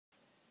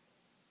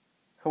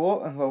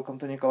Hello and welcome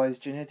to Nikolai's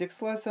genetics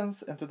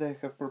lessons, and today I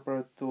have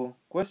prepared two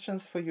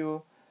questions for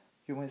you.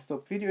 You may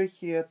stop video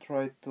here,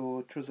 try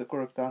to choose a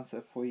correct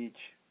answer for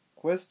each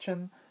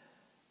question,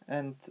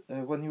 and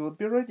when you will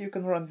be ready you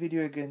can run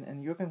video again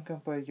and you can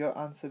compare your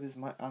answer with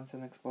my answer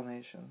and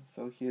explanation.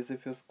 So here's the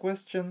first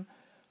question.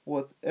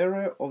 What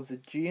area of the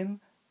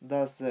gene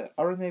does the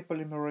RNA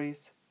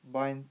polymerase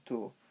bind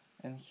to?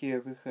 And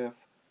here we have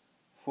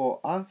four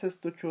answers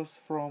to choose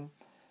from.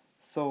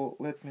 So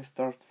let me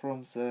start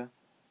from the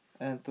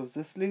end of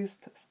this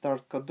list.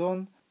 Start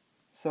codon.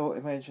 So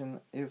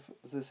imagine if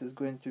this is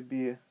going to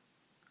be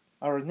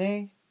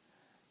RNA,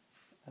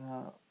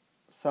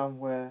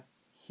 somewhere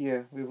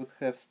here we would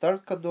have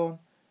start codon.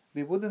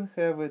 We wouldn't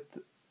have it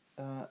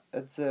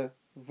at the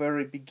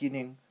very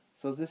beginning,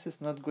 so this is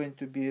not going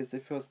to be the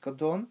first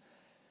codon,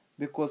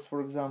 because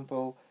for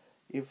example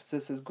if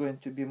this is going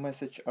to be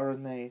message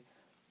RNA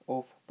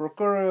of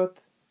prokaryote,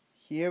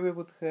 here we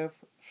would have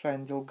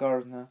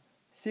Scheindel-Gardner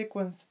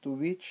sequence to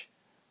which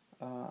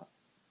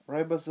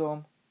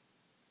ribosome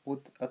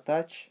would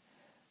attach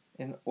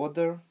in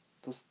order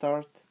to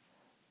start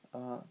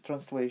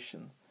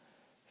translation.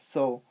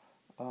 So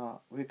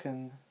we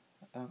can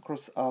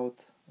cross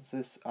out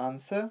this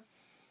answer.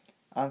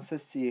 Answer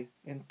C,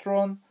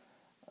 intron.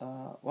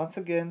 Once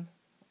again,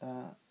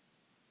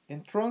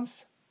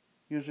 introns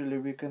usually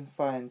we can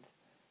find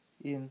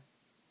in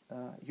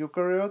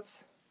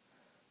eukaryotes.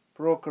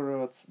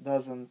 Prokaryotes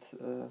doesn't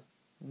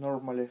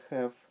normally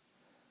have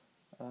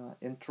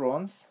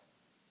introns.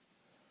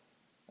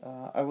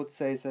 I would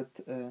say that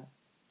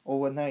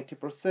over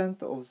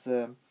 90% of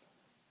the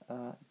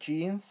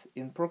genes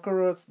in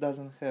prokaryotes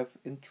doesn't have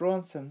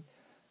introns, and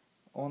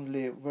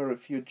only very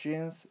few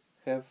genes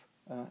have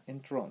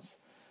introns.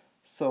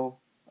 So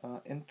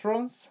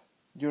introns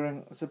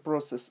during the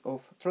process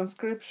of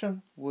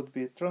transcription would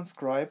be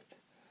transcribed,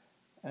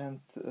 and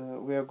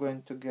we are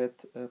going to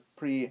get a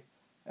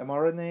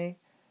pre-mRNA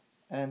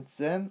and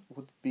then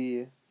would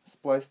be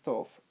spliced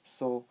off.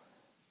 So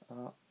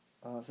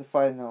the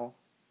final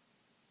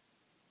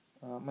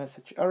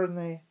message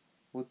RNA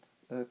would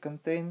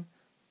contain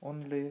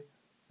only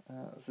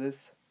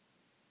these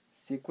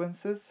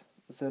sequences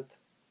that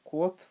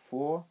code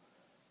for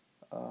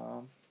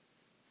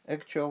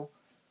actual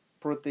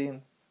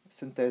protein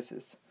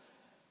synthesis.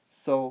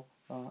 So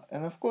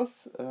and of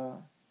course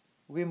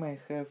we may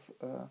have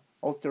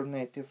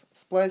alternative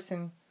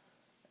splicing,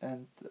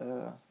 and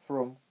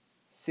from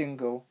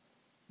single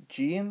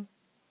gene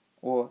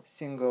or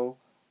single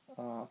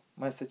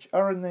message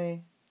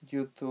RNA,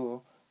 due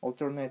to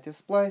alternative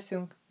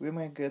splicing, we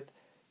may get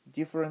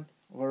different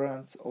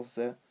variants of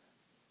the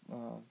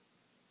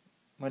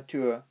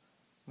mature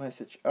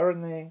message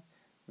RNA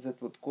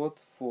that would code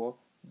for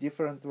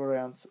different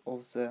variants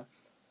of the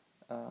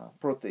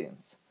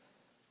proteins,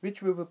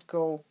 which we would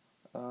call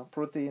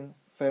protein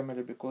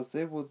family, because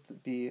they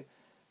would be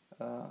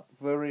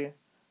very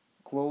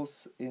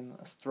close in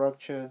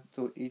structure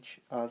to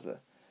each other.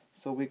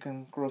 So we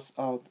can cross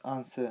out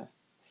answer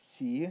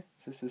C.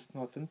 This is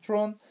not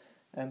intron,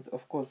 and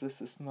of course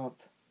this is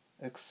not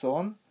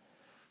exon.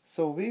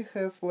 So we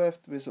have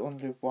left with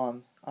only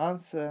one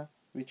answer,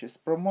 which is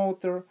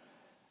promoter.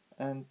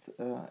 And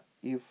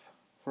if,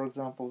 for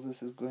example,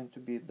 this is going to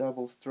be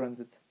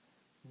double-stranded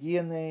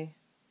DNA,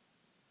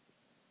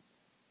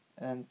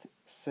 and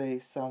say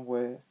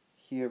somewhere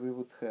here we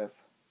would have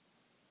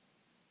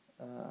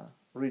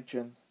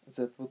region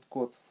that would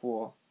code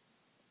for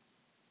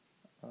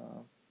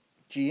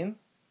gene,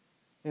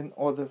 in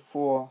order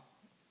for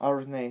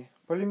RNA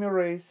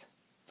polymerase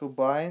to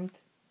bind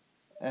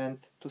and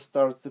to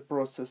start the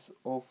process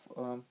of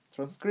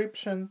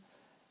transcription,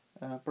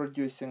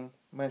 producing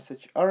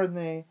message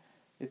RNA,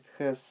 it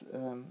has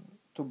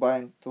to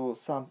bind to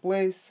some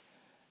place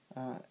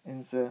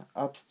in the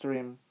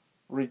upstream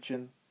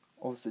region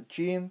of the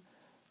gene.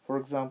 For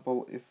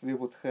example, if we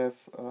would have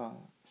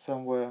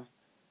somewhere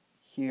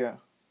here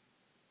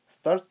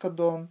start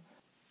codon,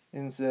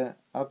 in the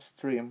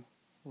upstream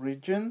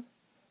region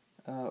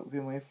we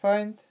may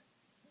find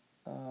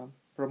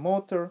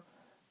promoter.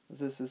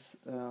 This is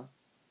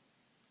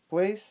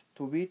place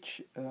to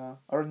which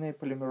RNA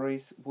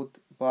polymerase would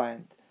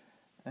bind,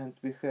 and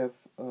we have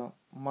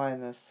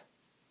minus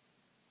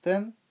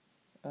 10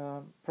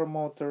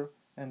 promoter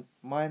and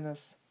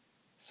minus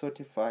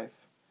 35.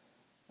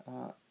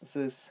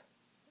 These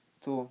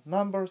two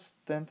numbers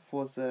stand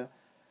for the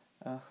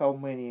how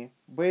many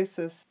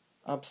bases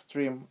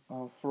upstream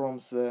from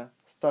the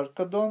start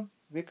codon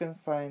we can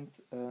find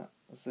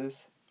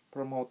these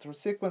promoter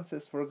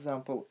sequences. For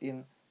example,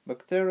 in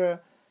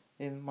bacteria,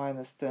 in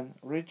minus 10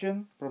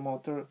 region,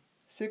 promoter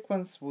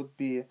sequence would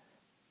be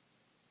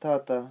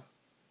Tata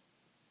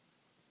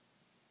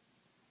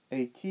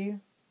AT,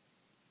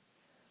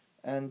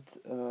 and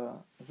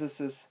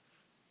this is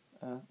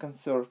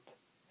conserved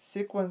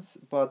sequence,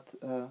 but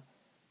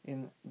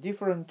in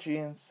different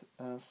genes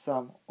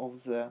some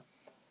of the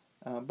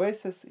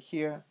bases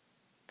here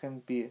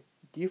can be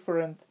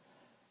different.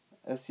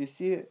 As you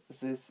see,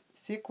 this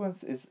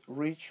sequence is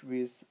rich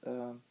with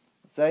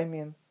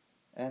thymine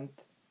and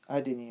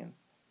adenine,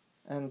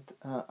 and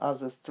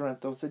other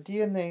strand of the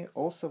DNA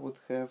also would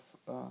have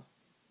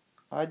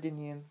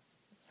adenine,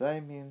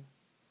 thymine,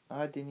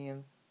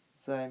 adenine,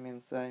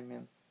 thymine,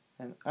 thymine,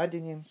 and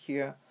adenine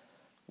here.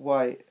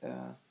 Why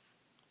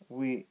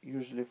we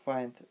usually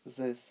find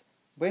this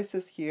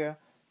bases here?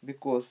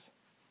 Because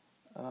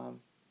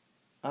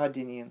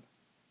adenine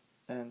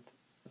and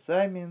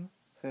thymine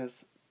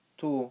has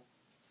 2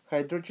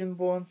 hydrogen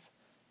bonds,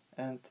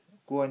 and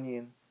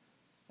guanine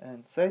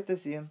and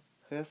cytosine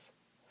has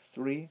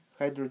 3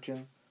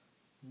 hydrogen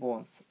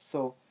bonds.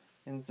 So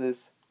in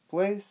this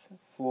place,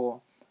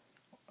 for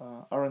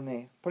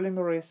RNA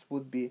polymerase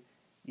would be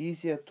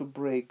easier to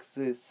break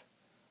these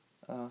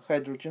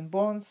hydrogen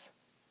bonds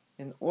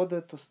in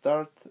order to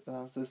start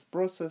this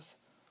process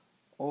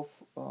of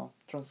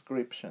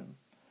transcription.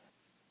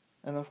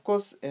 And of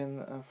course,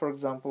 in for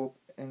example,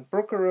 in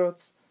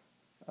prokaryotes,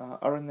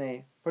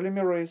 RNA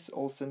polymerase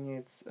also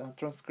needs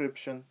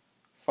transcription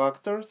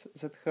factors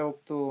that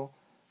help to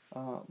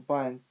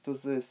bind to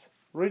this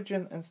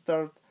region and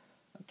start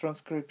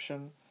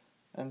transcription.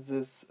 And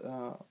these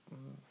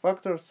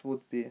factors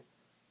would be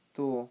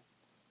 2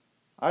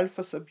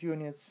 alpha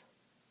subunits,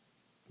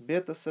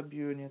 beta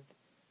subunit,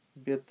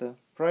 beta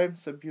prime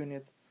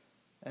subunit,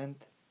 and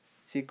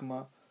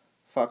sigma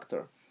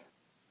factor.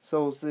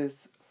 So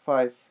these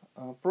 5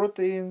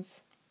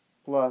 proteins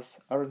plus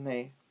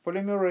RNA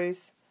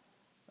polymerase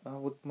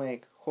would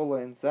make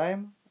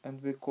holoenzyme,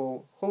 and we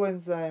call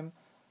holoenzyme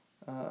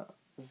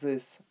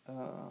these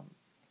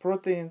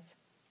proteins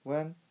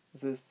when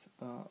these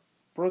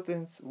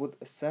proteins would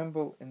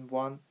assemble in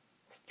one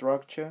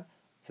structure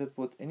that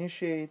would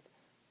initiate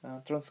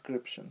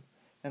transcription.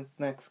 And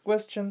next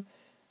question,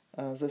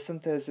 the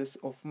synthesis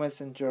of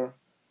messenger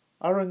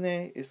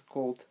RNA is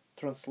called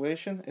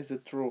translation. Is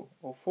it true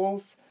or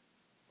false?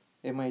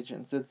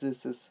 Imagine that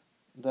this is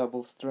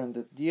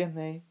double-stranded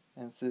DNA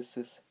and this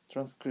is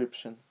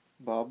transcription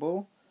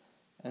bubble,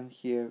 and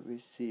here we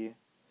see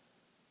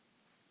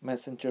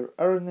messenger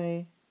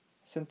RNA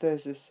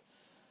synthesis,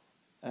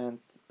 and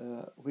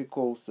we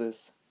call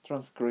this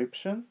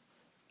transcription.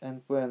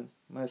 And when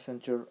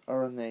messenger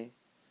RNA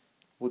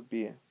would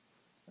be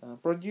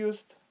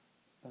produced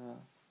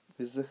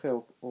with the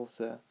help of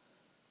the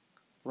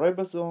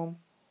ribosome,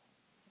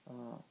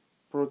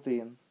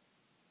 protein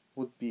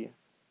would be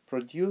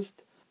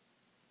produced,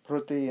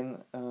 protein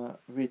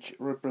which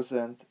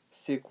represent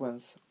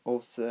sequence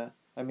of the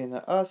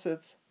amino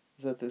acids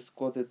that is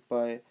coded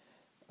by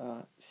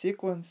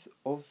sequence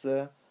of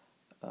the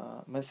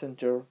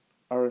messenger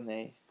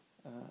RNA,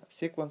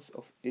 sequence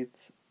of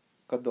its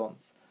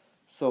codons.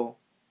 So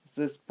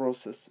this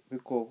process we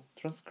call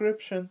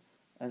transcription,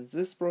 and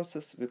this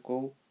process we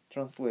call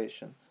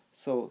translation.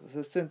 So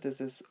the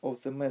synthesis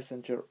of the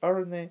messenger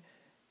RNA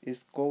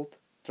is called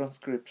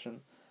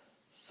transcription.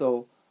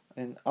 So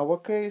in our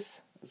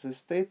case, this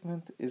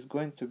statement is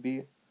going to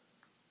be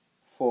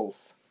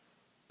false.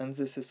 And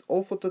this is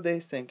all for today.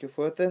 Thank you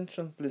for your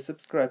attention. Please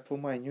subscribe for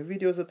my new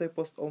videos that I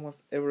post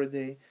almost every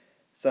day.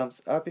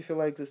 Thumbs up if you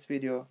like this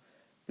video.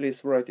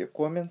 Please write your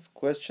comments,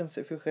 questions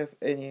if you have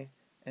any.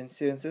 And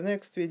see you in the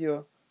next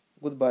video.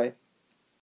 Goodbye.